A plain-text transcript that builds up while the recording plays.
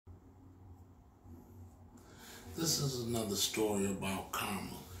This is another story about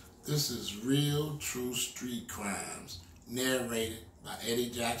karma. This is real, true street crimes, narrated by Eddie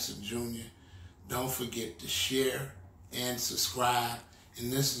Jackson Jr. Don't forget to share and subscribe.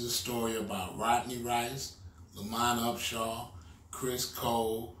 And this is a story about Rodney Rice, Lamont Upshaw, Chris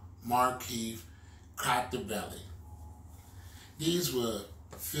Cole, Mark Heath, Belly. These were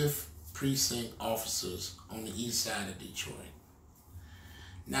 5th Precinct officers on the east side of Detroit.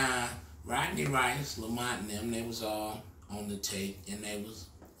 Now, Rodney Rice, Lamont and them, they was all on the tape, and they was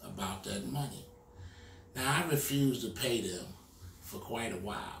about that money. Now, I refused to pay them for quite a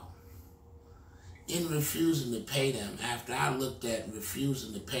while. In refusing to pay them, after I looked at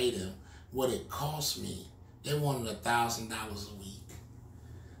refusing to pay them, what it cost me, they wanted $1,000 a week.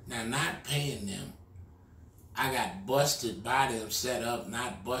 Now, not paying them, I got busted by them, set up,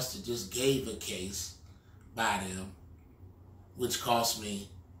 not busted, just gave a case by them, which cost me,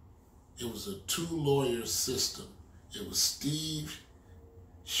 it was a 2-lawyer system. It was Steve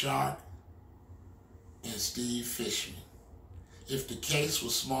Sharp and Steve Fishman. If the case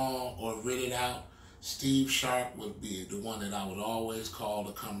was small or written out, Steve Sharp would be the one that I would always call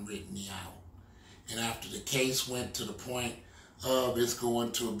to come write me out. And after the case went to the point of it's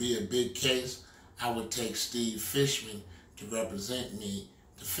going to be a big case, I would take Steve Fishman to represent me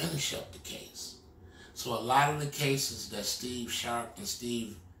to finish up the case. So a lot of the cases that Steve Sharp and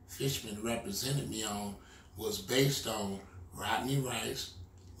Steve Fishman represented me on was based on Rodney Rice,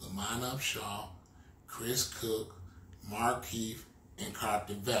 Lamont Upshaw, Chris Cook, Mark Heath, and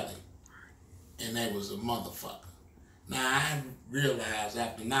Belly. And they was a motherfucker. Now I realized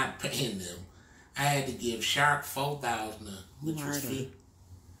after not paying them, I had to give Sharp $4,000, which was $50.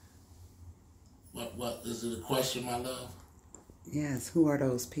 What is it a question, my love? Yes, who are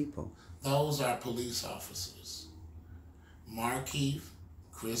those people? Those are police officers. Mark Heath,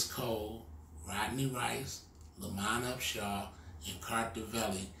 Chris Cole, Rodney Rice, Lamont Upshaw, and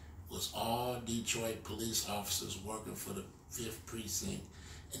Belly was all Detroit police officers working for the 5th Precinct,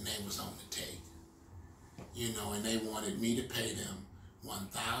 and they was on the tape. You know, and they wanted me to pay them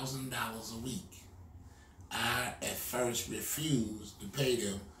 $1,000 a week. I at first refused to pay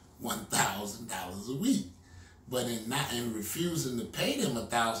them $1,000 a week. But in refusing to pay them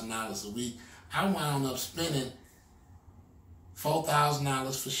 $1,000 a week, I wound up spending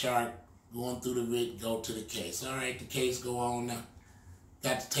 $4,000 for Sharp, going through the writ, go to the case. All right, the case go on now.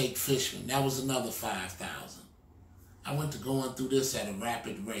 Got to take Fishman. That was another $5,000. I went to going through this at a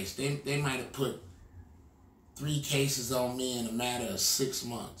rapid race. They might have put 3 cases on me in a matter of 6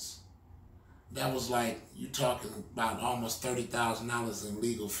 months. That was like, you talking about almost $30,000 in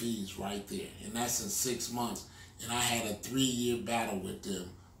legal fees right there. And that's in 6 months. And I had a 3-year battle with them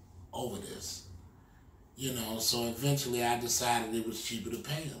over this. You know, so eventually I decided it was cheaper to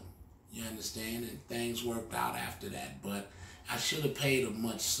pay them. You understand? And things worked out after that. But I should have paid them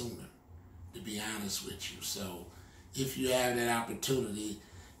much sooner, to be honest with you. So if you have that opportunity,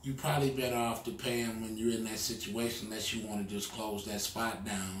 you're probably better off to pay them when you're in that situation, unless you want to just close that spot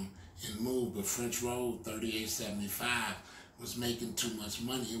down and move. But French Road 3875 was making too much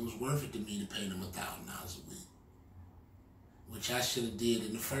money. It was worth it to me to pay them $1,000 a week, which I should have did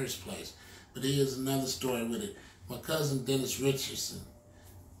in the first place. But here's another story with it. My cousin Dennis Richardson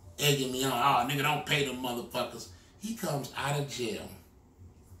egging me on, oh, nigga, don't pay them motherfuckers. He comes out of jail.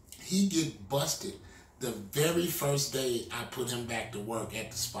 He get busted the very first day I put him back to work at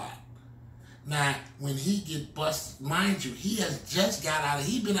the spot. Now, when he get busted, mind you, he has just got out of,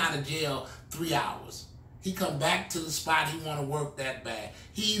 he been out of jail 3 hours. He come back to the spot, he want to work that bad.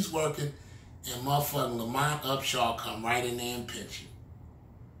 He's working, and motherfucking Lamont Upshaw come right in there and pinch him.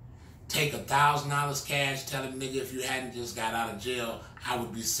 Take $1,000 cash, tell him, nigga, if you hadn't just got out of jail, I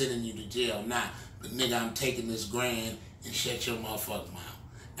would be sending you to jail now. But nigga, I'm taking this grand and shut your motherfucking mouth.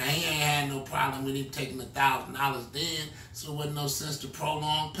 Now, he ain't had no problem with him taking $1,000 then, so it wasn't no sense to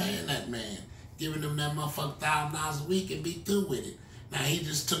prolong paying that man. Giving him that motherfucking $1,000 a week and be through with it. Now, he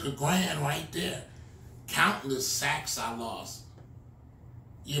just took a grand right there. Countless sacks I lost.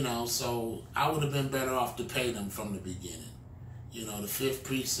 You know, so I would have been better off to pay them from the beginning. You know, the 5th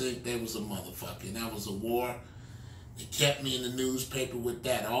Precinct, they was a motherfucker. And that was a war. They kept me in the newspaper with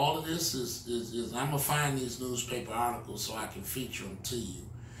that. All of this is I'm going to find these newspaper articles so I can feature them to you.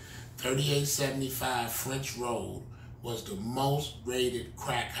 3875 French Road was the most raided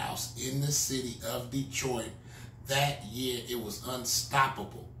crack house in the city of Detroit. That year, it was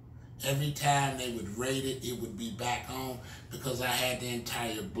unstoppable. Every time they would raid it, it would be back home because I had the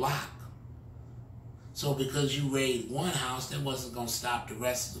entire block. So because you raid one house, that wasn't going to stop the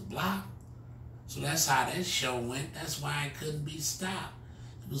rest of the block. So that's how that show went. That's why it couldn't be stopped.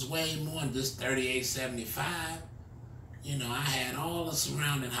 was way more than just 3875. You know, I had all the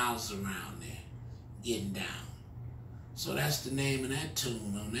surrounding houses around there getting down. So that's the name of that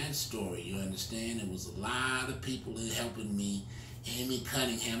tune on that story, you understand? It was a lot of people in helping me. Amy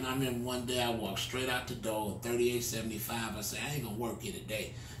Cunningham, I remember one day I walked straight out the door at 3875. I said, I ain't gonna work here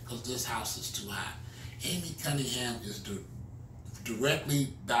today because this house is too hot. Amy Cunningham is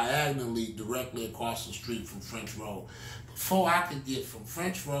directly across the street from French Road. Before I could get from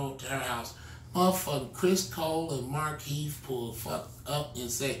French Road to her house, motherfucking Chris Cole and Mark Heath pulled fuck up and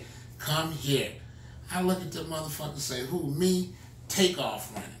say, come here. I look at the motherfucker and say, who, me? Take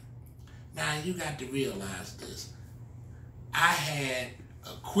off running. Now, you got to realize this. I had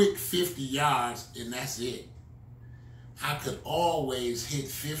a quick 50 yards, and that's it. I could always hit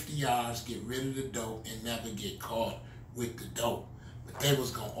 50 yards, get rid of the dope, and never get caught with the dope. But they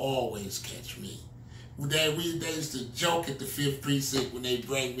was going to always catch me. They used to joke at the 5th Precinct when they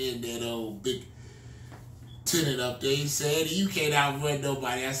bring me in that old big tenant up there. He said, you can't outrun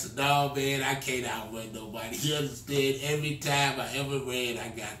nobody. I said, no, man, I can't outrun nobody. You understand? Every time I ever ran, I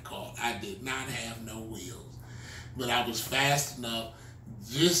got caught. I did not have no wheels. But I was fast enough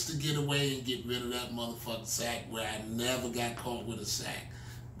just to get away and get rid of that motherfucking sack where I never got caught with a sack.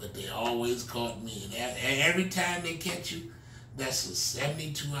 But they always caught me. And every time they catch you, that's a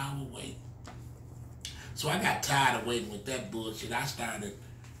 72-hour wait. So I got tired of waiting with that bullshit. I started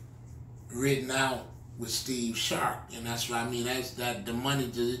written out with Steve Sharp, and that's what I mean. The money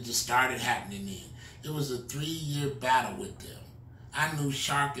just started happening then. It was a 3-year battle with them. I knew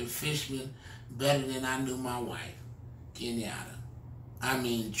Shark and Fishman better than I knew my wife, Kenyatta. I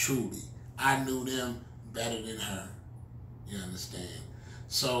mean, truly, I knew them better than her. You understand?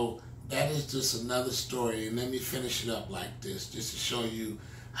 So that is just another story, and let me finish it up like this, just to show you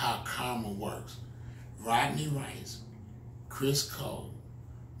how karma works. Rodney Rice, Chris Cole,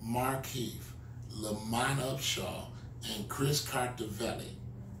 Mark Heath, Lamont Upshaw, and Chris Cartavelli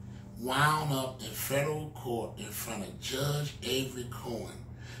wound up in federal court in front of Judge Avery Cohen,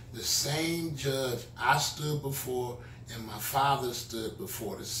 the same judge I stood before and my father stood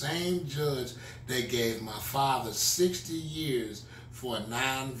before, the same judge that gave my father 60 years for a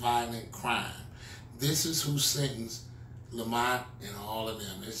non-violent crime. This is who sentenced Lamont and all of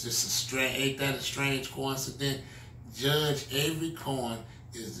them. It's just ain't that a strange coincidence? Judge Avery Cohen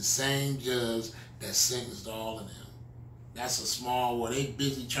is the same judge that sentenced all of them. That's a small world. They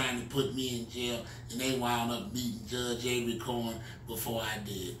busy trying to put me in jail, and they wound up meeting Judge Avery Cohen before I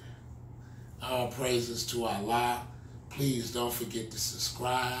did. All praises to Allah. Please don't forget to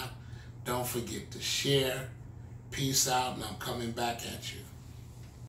subscribe. Don't forget to share. Peace out, and I'm coming back at you.